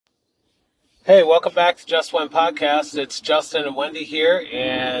Hey, welcome back to Just One Podcast. It's Justin and Wendy here,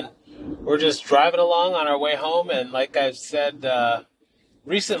 and we're just driving along on our way home. And like I've said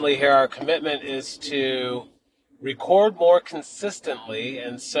recently here, our commitment is to record more consistently.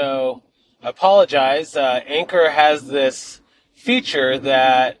 And so I apologize. Anchor has this feature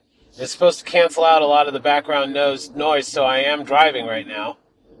that is supposed to cancel out a lot of the background noise, so I am driving right now.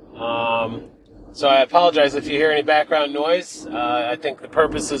 So I apologize if you hear any background noise. I think the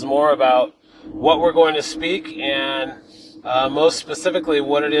purpose is more about what we're going to speak and most specifically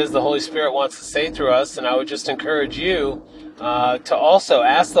what it is the Holy Spirit wants to say through us. And I would just encourage you to also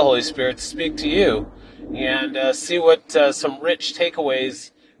ask the Holy Spirit to speak to you and see what some rich takeaways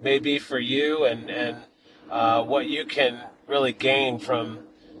may be for you and what you can really gain from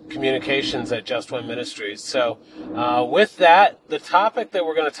communications at Just One Ministries. So with that, the topic that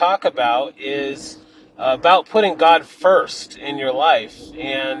we're going to talk about is about putting God first in your life.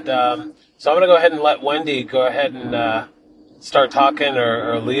 And so I'm going to go ahead and let Wendy go ahead and start talking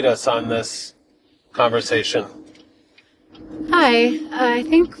or lead us on this conversation. Hi, I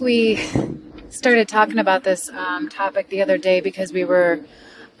think we started talking about this topic the other day because we were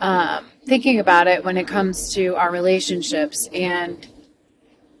thinking about it when it comes to our relationships and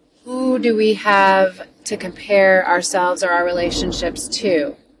who do we have to compare ourselves or our relationships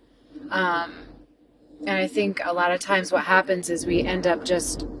to. And I think a lot of times what happens is we end up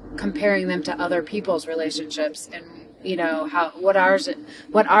just comparing them to other people's relationships and what ours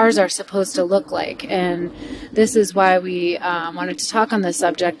are supposed to look like. And this is why we wanted to talk on this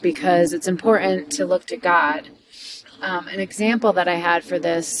subject, because it's important to look to God. An example that I had for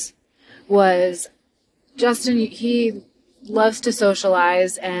this was Justin. He loves to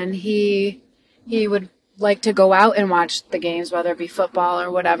socialize, and he would like to go out and watch the games, whether it be football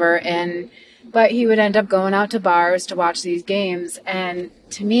or whatever, but he would end up going out to bars to watch these games. And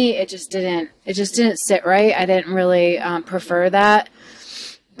to me, it just didn't sit right. I didn't really prefer that.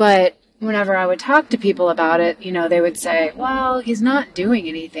 But whenever I would talk to people about it, they would say, well, he's not doing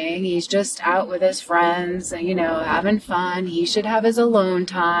anything. He's just out with his friends, having fun. He should have his alone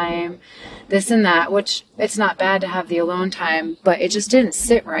time, this and that, which it's not bad to have the alone time, but it just didn't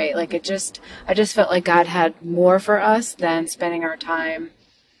sit right. I just felt like God had more for us than spending our time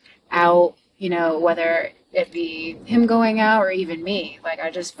out, whether it be him going out or even me. I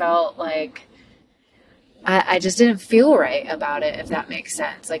just felt like I just didn't feel right about it, if that makes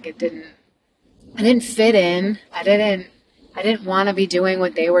sense. I didn't fit in. I didn't want to be doing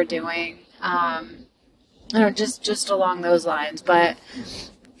what they were doing. Just along those lines. But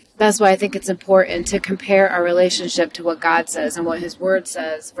that's why I think it's important to compare our relationship to what God says and what his word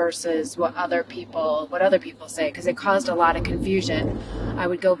says versus what other people say, because it caused a lot of confusion. I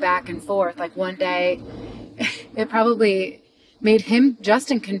would go back and forth. One day, it probably made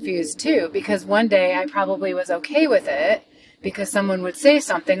Justin, confused too, because one day I probably was okay with it because someone would say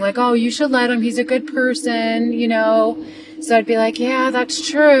something like, oh, you should let him, he's a good person, So I'd be like, yeah, that's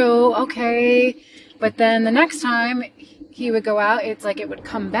true, okay. But then the next time he would go out, it's like it would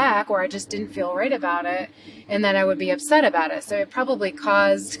come back where I just didn't feel right about it, and then I would be upset about it. So it probably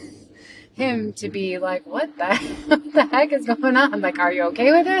caused him to be like, what the heck is going on? Are you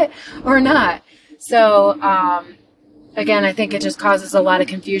okay with it or not? So, again, I think it just causes a lot of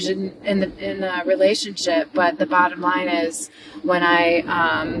confusion in the relationship. But the bottom line is, when I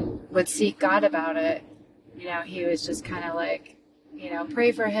would seek God about it, he was just kind of like,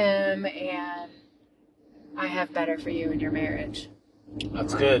 pray for him, and I have better for you in your marriage.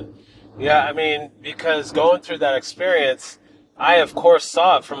 That's good. Yeah, because going through that experience, I, of course,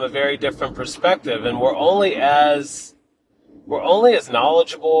 saw it from a very different perspective, and we're only as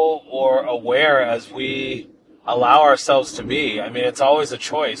knowledgeable or aware as we allow ourselves to be. It's always a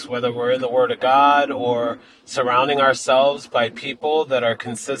choice, whether we're in the Word of God or surrounding ourselves by people that are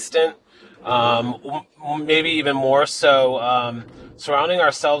consistent, maybe even more so, surrounding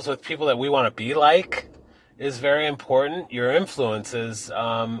ourselves with people that we want to be like is very important. Your influences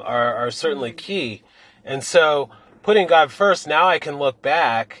are certainly key. And so putting God first, now I can look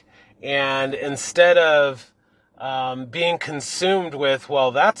back, and instead of being consumed with, well,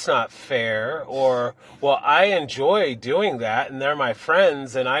 that's not fair, or, well, I enjoy doing that and they're my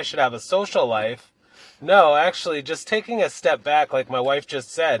friends and I should have a social life. No, actually, just taking a step back, like my wife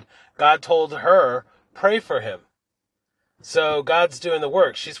just said, God told her, pray for him. So God's doing the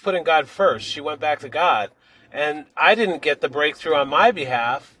work. She's putting God first. She went back to God. And I didn't get the breakthrough on my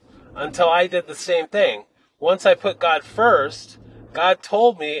behalf until I did the same thing. Once I put God first, God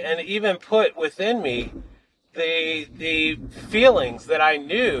told me and even put within me the feelings that I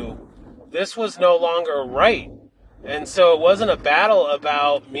knew this was no longer right. And so it wasn't a battle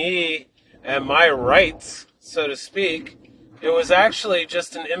about me and my rights, so to speak. It was actually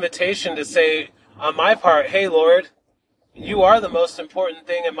just an invitation to say on my part, hey, Lord, you are the most important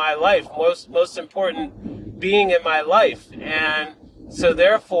thing in my life, most important being in my life. And so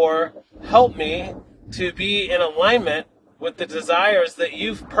therefore, help me to be in alignment with the desires that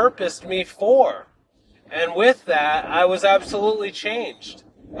you've purposed me for. And with that, I was absolutely changed.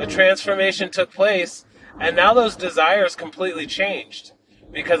 A transformation took place, and now those desires completely changed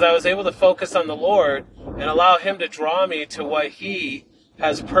because I was able to focus on the Lord and allow him to draw me to what he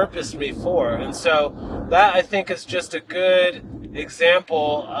has purposed me for. And so that, I think, is just a good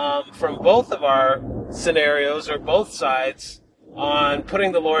example from both of our scenarios, or both sides, on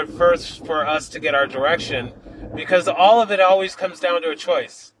putting the Lord first for us to get our direction, because all of it always comes down to a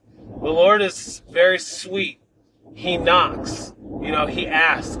choice. The Lord is very sweet. He knocks, he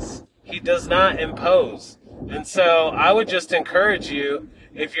asks. He does not impose. And so I would just encourage you,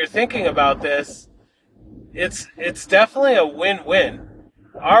 if you're thinking about this, it's definitely a win-win.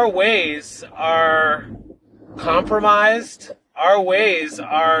 Our ways are compromised. Our ways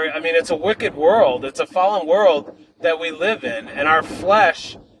are, it's a wicked world. It's a fallen world that we live in, and our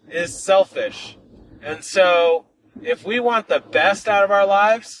flesh is selfish. And so if we want the best out of our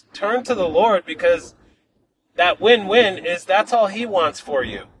lives, turn to the Lord, because that win-win is, that's all he wants for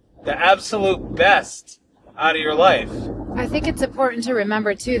you. The absolute best out of your life. I think it's important to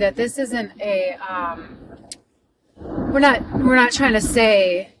remember too that this isn't a we're not trying to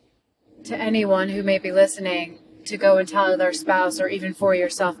say to anyone who may be listening to go and tell their spouse, or even for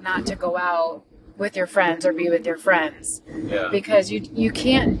yourself, not to go out with your friends or be with your friends. Yeah. Because you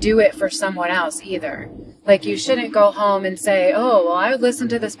can't do it for someone else either. Like, you shouldn't go home and say, oh, well, I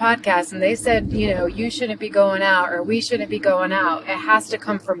listened to this podcast and they said, you shouldn't be going out, or we shouldn't be going out. It has to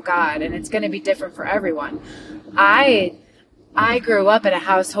come from God, and it's going to be different for everyone. I grew up in a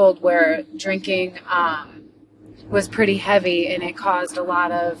household where drinking was pretty heavy, and it caused a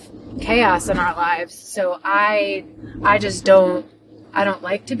lot of chaos in our lives. So I don't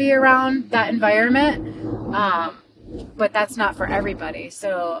like to be around that environment. But that's not for everybody.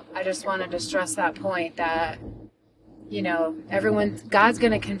 So I just wanted to stress that point that, God's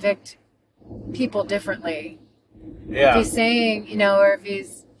going to convict people differently. Yeah. If he's saying, or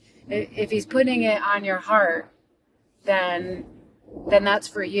if he's putting it on your heart, then that's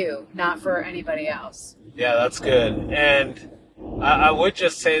for you, not for anybody else. Yeah, that's good. And I would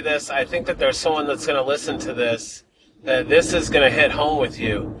just say this. I think that there's someone that's going to listen to this, that this is going to hit home with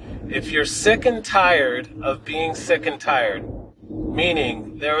you. If you're sick and tired of being sick and tired,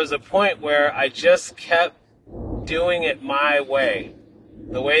 meaning there was a point where I just kept doing it my way,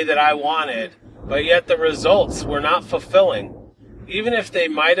 the way that I wanted, but yet the results were not fulfilling. Even if they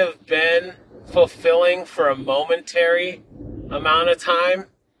might have been fulfilling for a momentary amount of time,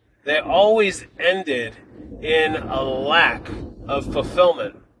 they always ended in a lack of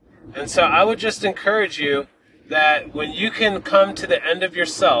fulfillment. And so I would just encourage you that when you can come to the end of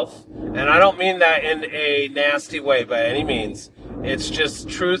yourself, and I don't mean that in a nasty way by any means, it's just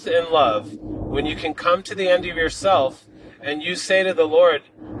truth and love. When you can come to the end of yourself and you say to the Lord,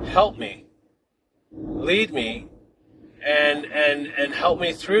 help me, lead me, and help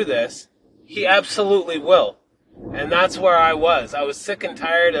me through this, he absolutely will. And that's where I was. I was sick and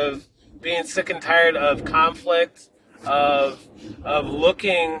tired of being sick and tired of conflict, of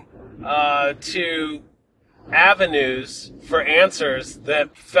looking to avenues for answers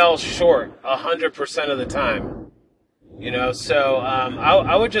that fell short 100% of the time. So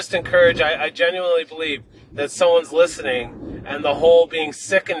I would just encourage, I genuinely believe that someone's listening, and the whole being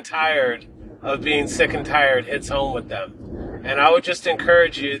sick and tired of being sick and tired hits home with them. And I would just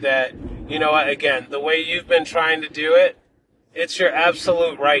encourage you that, again, the way you've been trying to do it, it's your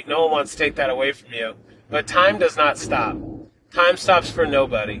absolute right. No one wants to take that away from you. But time does not stop. Time stops for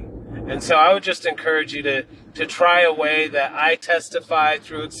nobody. And so I would just encourage you to try a way that I testify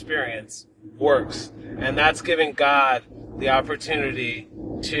through experience works. And that's giving God the opportunity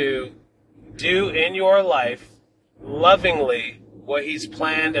to do in your life lovingly what he's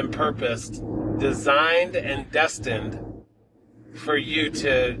planned and purposed, designed and destined for you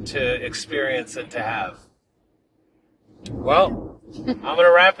to experience and to have. Well, I'm going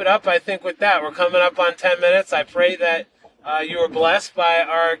to wrap it up, I think, with that. We're coming up on 10 minutes. I pray that you were blessed by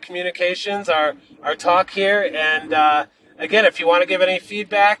our communications, our talk here. And again, if you want to give any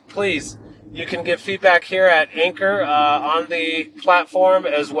feedback, please, you can give feedback here at Anchor on the platform,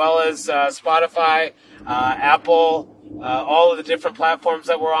 as well as Spotify, Apple, all of the different platforms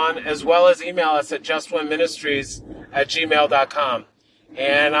that we're on, as well as email us at justwinministries@gmail.com.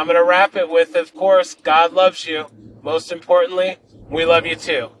 And I'm going to wrap it with, of course, God loves you. Most importantly, We love you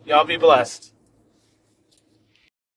too. Y'all be blessed.